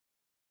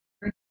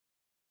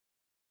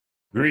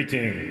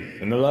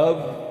Greetings in the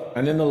love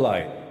and in the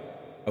light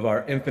of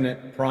our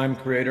infinite prime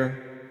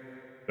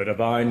creator, the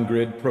divine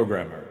grid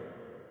programmer.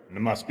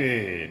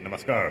 Namaste,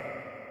 namaskar.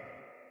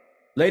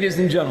 Ladies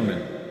and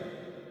gentlemen,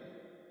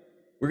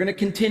 we're going to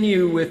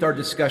continue with our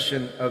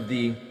discussion of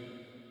the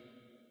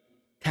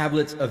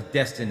Tablets of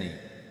Destiny.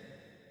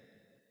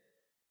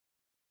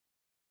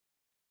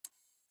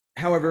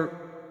 However,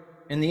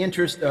 in the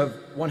interest of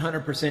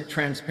 100%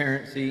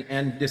 transparency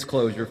and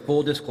disclosure,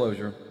 full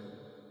disclosure,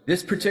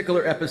 this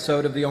particular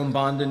episode of the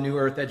Umbanda New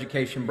Earth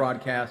Education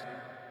broadcast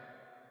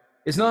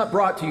is not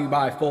brought to you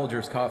by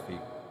Folgers Coffee.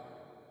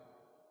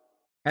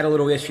 Had a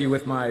little issue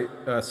with my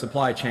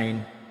supply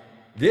chain.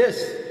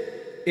 This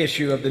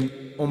issue of the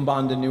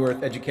Umbanda New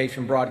Earth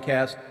Education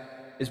broadcast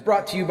is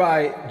brought to you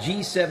by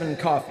G7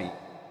 Coffee.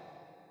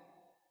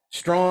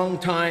 Strong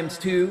times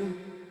two.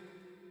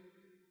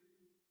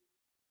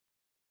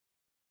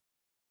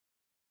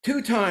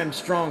 2 times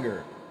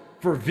stronger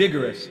for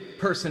vigorous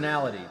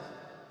personalities.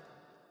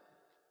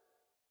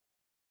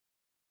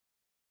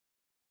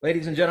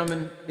 Ladies and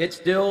gentlemen, it's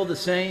still the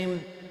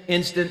same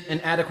instant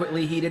and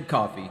adequately heated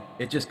coffee.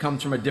 It just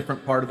comes from a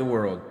different part of the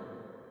world.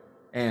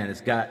 And it's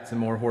got some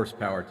more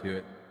horsepower to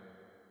it.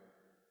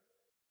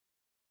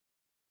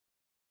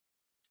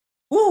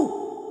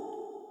 Woo!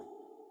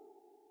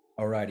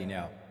 Alrighty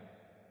now.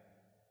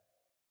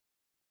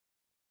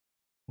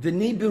 The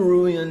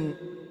Nibiruan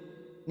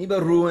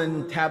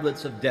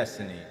Tablets of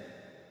Destiny.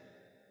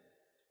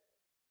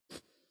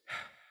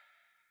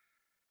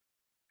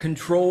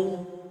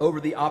 Control over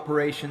the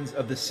operations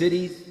of the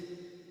cities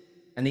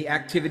and the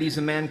activities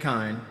of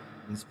mankind,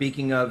 and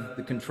speaking of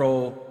the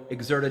control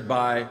exerted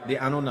by the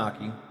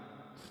Anunnaki,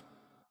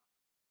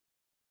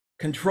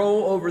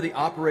 control over the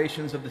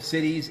operations of the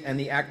cities and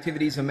the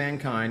activities of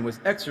mankind was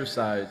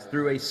exercised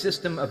through a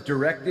system of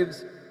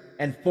directives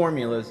and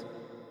formulas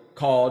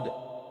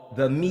called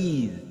the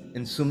Mes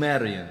in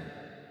Sumerian,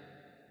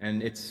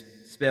 and it's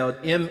spelled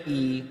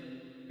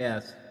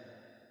M-E-S.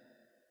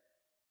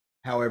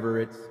 However,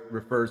 it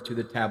refers to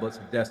the Tablets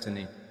of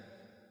Destiny.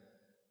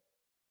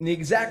 The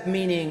exact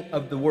meaning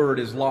of the word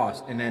is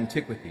lost in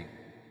antiquity.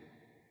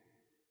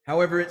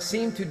 However, it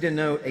seemed to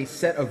denote a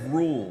set of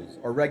rules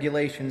or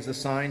regulations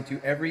assigned to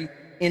every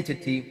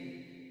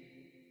entity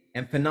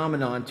and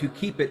phenomenon to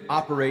keep it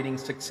operating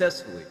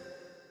successfully.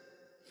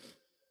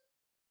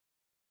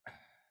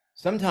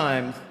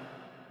 Sometimes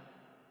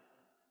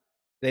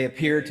they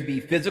appear to be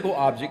physical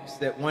objects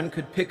that one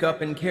could pick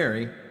up and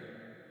carry.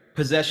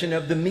 Possession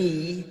of the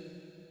me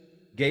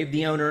gave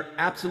the owner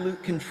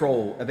absolute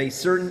control of a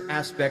certain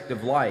aspect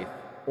of life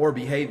or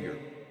behavior.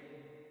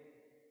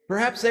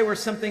 Perhaps they were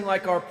something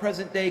like our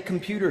present-day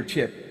computer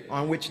chip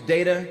on which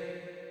data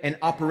and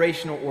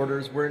operational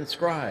orders were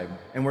inscribed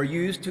and were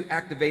used to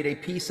activate a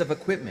piece of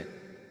equipment.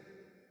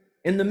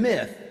 In the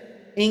myth,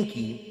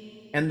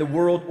 Enki and the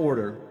world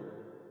order,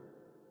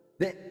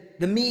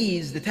 the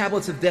Mes, the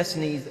Tablets of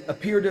Destiny,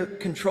 appear to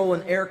control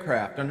an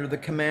aircraft under the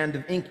command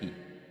of Enki.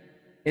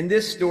 In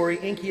this story,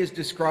 Enki is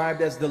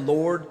described as the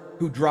Lord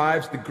who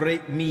drives the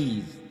great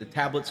Mes, the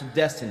Tablets of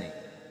Destiny.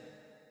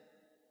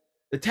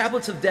 The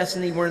Tablets of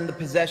Destiny were in the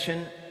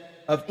possession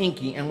of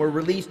Enki and were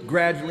released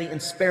gradually and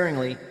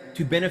sparingly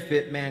to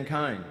benefit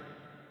mankind.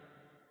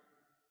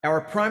 Our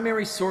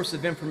primary source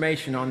of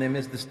information on them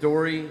is the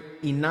story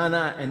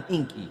Inanna and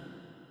Enki,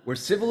 where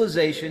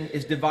civilization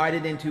is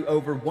divided into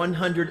over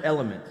 100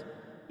 elements,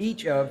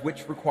 each of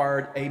which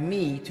required a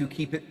me to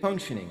keep it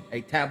functioning,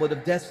 a Tablet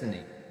of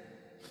Destiny.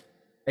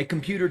 A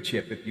computer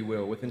chip, if you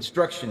will, with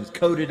instructions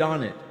coded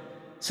on it.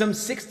 Some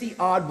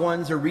 60-odd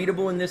ones are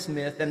readable in this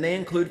myth, and they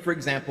include, for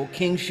example,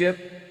 kingship,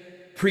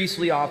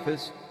 priestly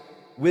office,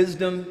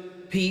 wisdom,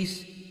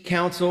 peace,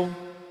 counsel,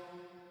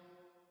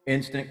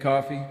 instant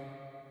coffee,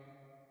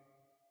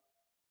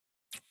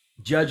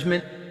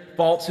 judgment,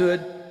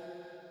 falsehood,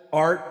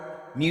 art,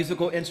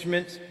 musical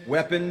instruments,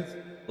 weapons,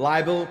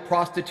 libel,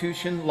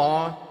 prostitution,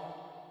 law,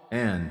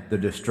 and the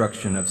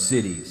destruction of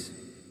cities.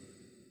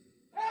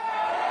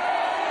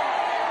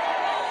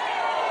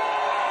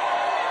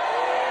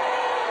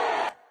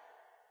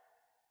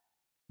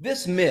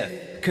 This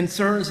myth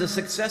concerns the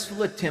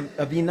successful attempt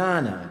of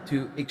Inanna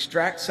to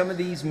extract some of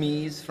these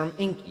Mes from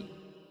Enki.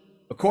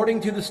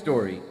 According to the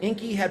story,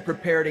 Enki had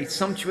prepared a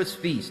sumptuous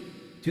feast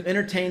to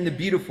entertain the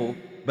beautiful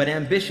but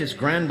ambitious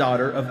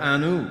granddaughter of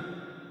Anu.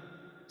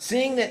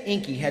 Seeing that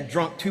Enki had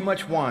drunk too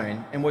much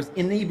wine and was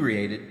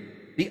inebriated,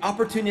 the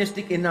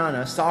opportunistic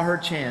Inanna saw her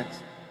chance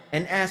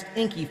and asked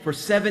Enki for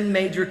 7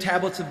 major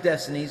Tablets of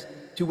Destinies,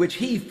 to which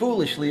he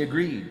foolishly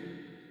agreed.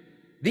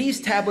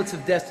 These Tablets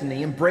of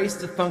Destiny embrace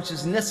the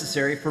functions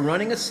necessary for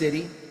running a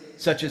city,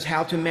 such as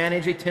how to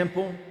manage a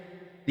temple,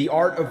 the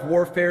art of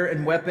warfare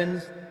and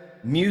weapons,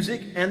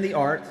 music and the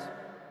arts,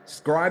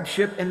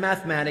 scribeship and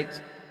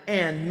mathematics,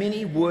 and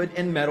many wood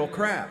and metal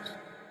crafts.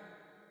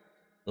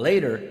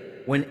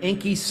 Later, when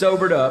Enki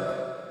sobered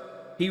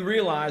up, he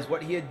realized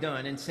what he had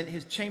done and sent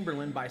his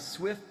chamberlain by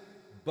swift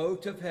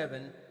boat of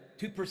heaven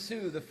to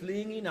pursue the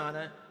fleeing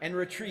Inanna and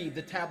retrieve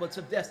the Tablets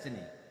of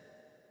Destiny.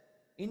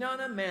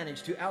 Inanna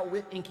managed to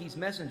outwit Enki's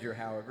messenger,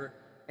 however,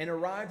 and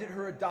arrived at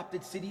her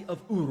adopted city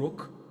of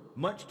Uruk,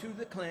 much to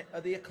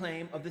the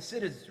acclaim of the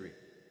citizenry.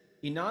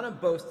 Inanna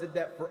boasted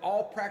that for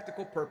all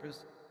practical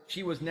purpose,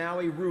 she was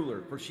now a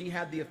ruler, for she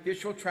had the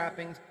official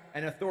trappings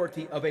and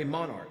authority of a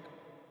monarch.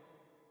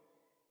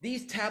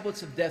 These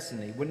tablets of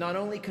destiny would not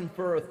only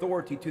confer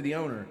authority to the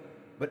owner,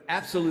 but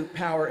absolute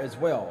power as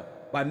well,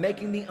 by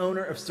making the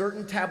owner of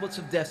certain tablets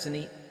of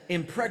destiny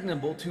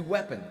impregnable to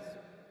weapons.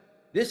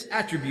 This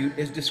attribute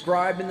is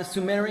described in the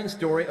Sumerian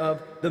story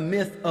of the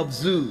myth of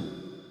Zu.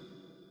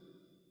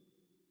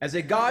 As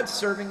a god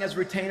serving as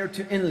retainer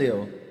to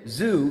Enlil,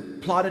 Zu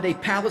plotted a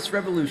palace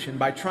revolution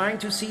by trying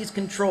to seize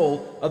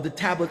control of the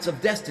tablets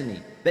of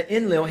destiny that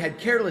Enlil had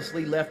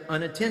carelessly left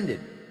unattended.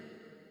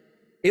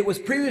 It was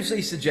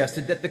previously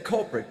suggested that the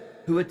culprit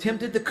who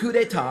attempted the coup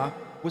d'etat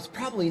was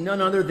probably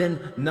none other than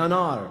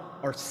Nanar,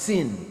 or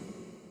Sin,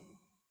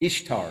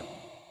 Ishtar.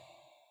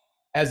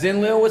 As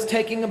Enlil was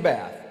taking a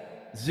bath,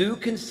 Zu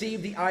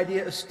conceived the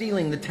idea of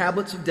stealing the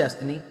tablets of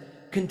destiny,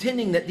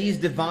 contending that these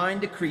divine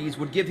decrees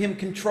would give him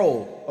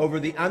control over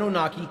the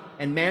Anunnaki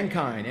and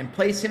mankind and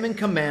place him in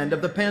command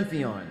of the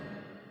pantheon.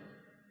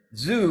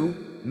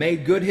 Zu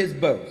made good his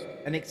boast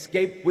and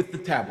escaped with the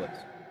tablets.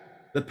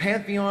 The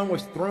pantheon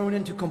was thrown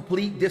into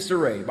complete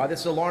disarray by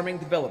this alarming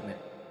development.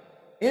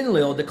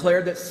 Enlil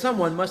declared that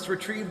someone must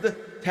retrieve the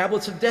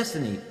tablets of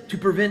destiny to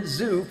prevent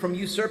Zu from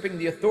usurping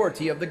the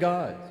authority of the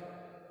gods.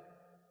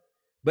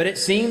 But it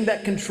seemed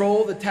that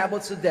control of the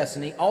tablets of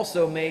destiny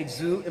also made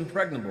Zu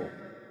impregnable,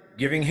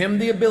 giving him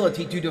the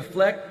ability to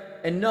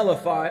deflect and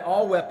nullify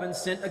all weapons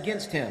sent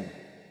against him.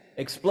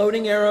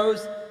 Exploding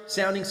arrows,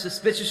 sounding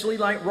suspiciously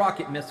like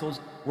rocket missiles,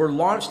 were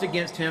launched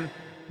against him,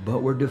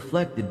 but were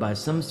deflected by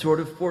some sort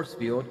of force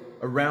field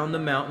around the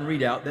mountain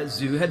redoubt that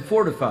Zu had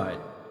fortified.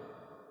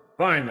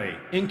 Finally,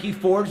 Enki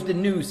forged a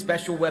new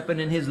special weapon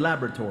in his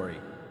laboratory.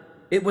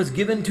 It was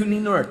given to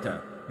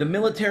Ninurta, the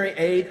military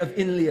aide of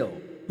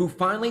Enlil, who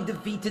finally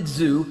defeated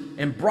Zu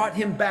and brought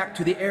him back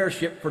to the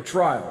airship for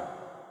trial.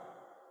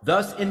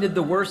 Thus ended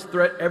the worst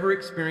threat ever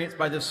experienced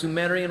by the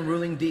Sumerian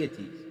ruling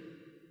deities.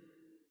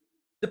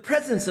 The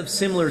presence of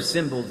similar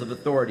symbols of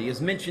authority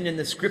is mentioned in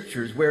the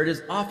scriptures, where it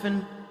is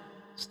often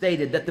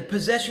stated that the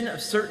possession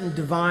of certain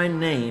divine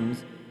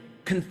names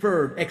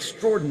conferred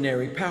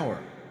extraordinary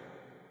power.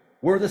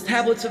 Were the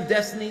tablets of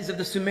destinies of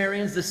the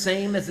Sumerians the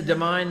same as the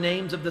divine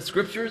names of the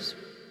scriptures?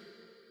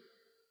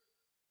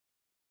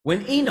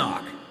 When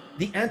Enoch,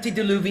 the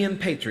antediluvian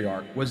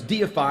patriarch, was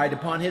deified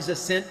upon his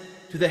ascent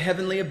to the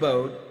heavenly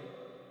abode,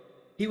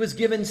 he was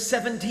given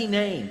 70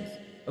 names,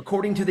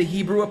 according to the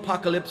Hebrew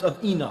apocalypse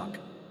of Enoch.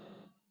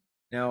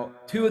 Now,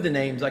 two of the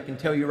names I can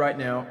tell you right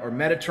now are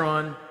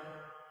Metatron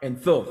and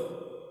Thoth.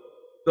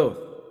 Thoth,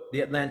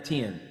 the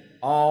Atlantean,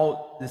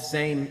 all the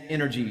same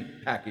energy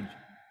package.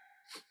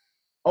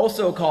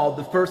 Also called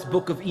the first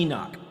book of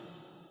Enoch.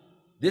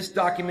 This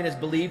document is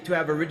believed to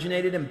have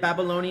originated in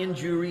Babylonian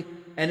Jewry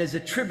and is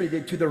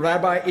attributed to the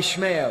Rabbi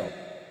Ishmael.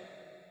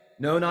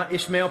 No, not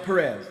Ishmael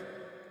Perez.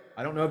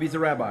 I don't know if he's a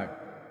rabbi,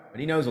 but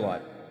he knows a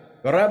lot.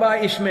 The Rabbi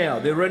Ishmael,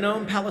 the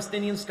renowned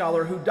Palestinian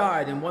scholar who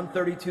died in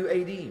 132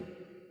 AD.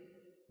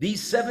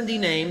 These 70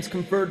 names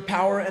conferred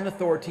power and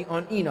authority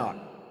on Enoch,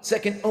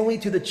 second only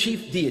to the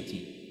chief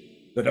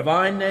deity. The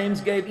divine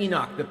names gave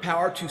Enoch the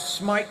power to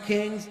smite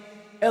kings,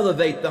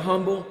 elevate the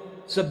humble,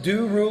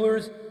 subdue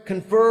rulers,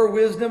 confer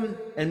wisdom,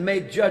 and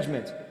make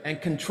judgments,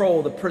 and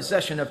control the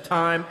procession of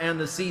time and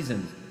the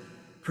seasons.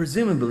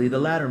 Presumably, the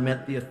latter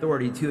meant the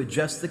authority to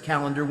adjust the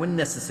calendar when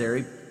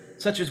necessary,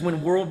 such as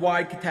when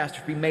worldwide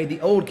catastrophe made the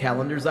old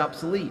calendars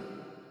obsolete.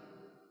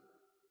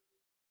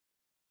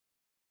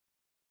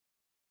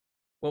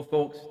 Well,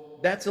 folks,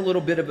 that's a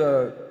little bit of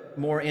a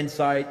more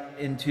insight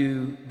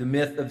into the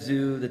myth of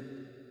Zu,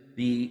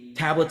 the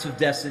tablets of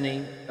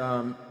destiny.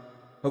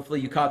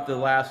 Hopefully you caught the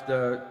last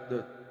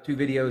the two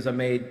videos I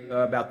made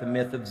about the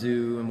myth of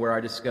Zu, and where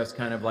I discussed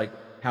kind of like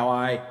how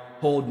I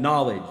hold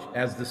knowledge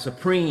as the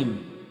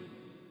supreme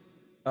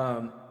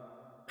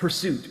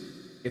pursuit,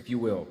 if you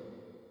will.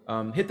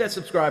 Hit that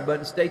subscribe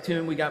button. Stay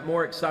tuned. We got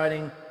more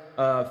exciting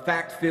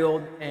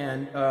fact-filled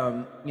and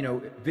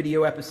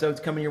video episodes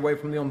coming your way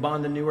from the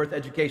Umbanda New Earth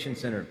Education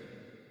Center.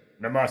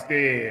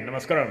 Namaste,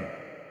 namaskaram.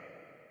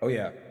 Oh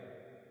yeah,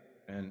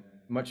 and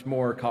much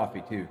more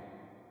coffee too.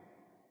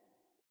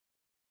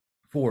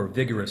 For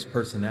vigorous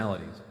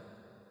personalities.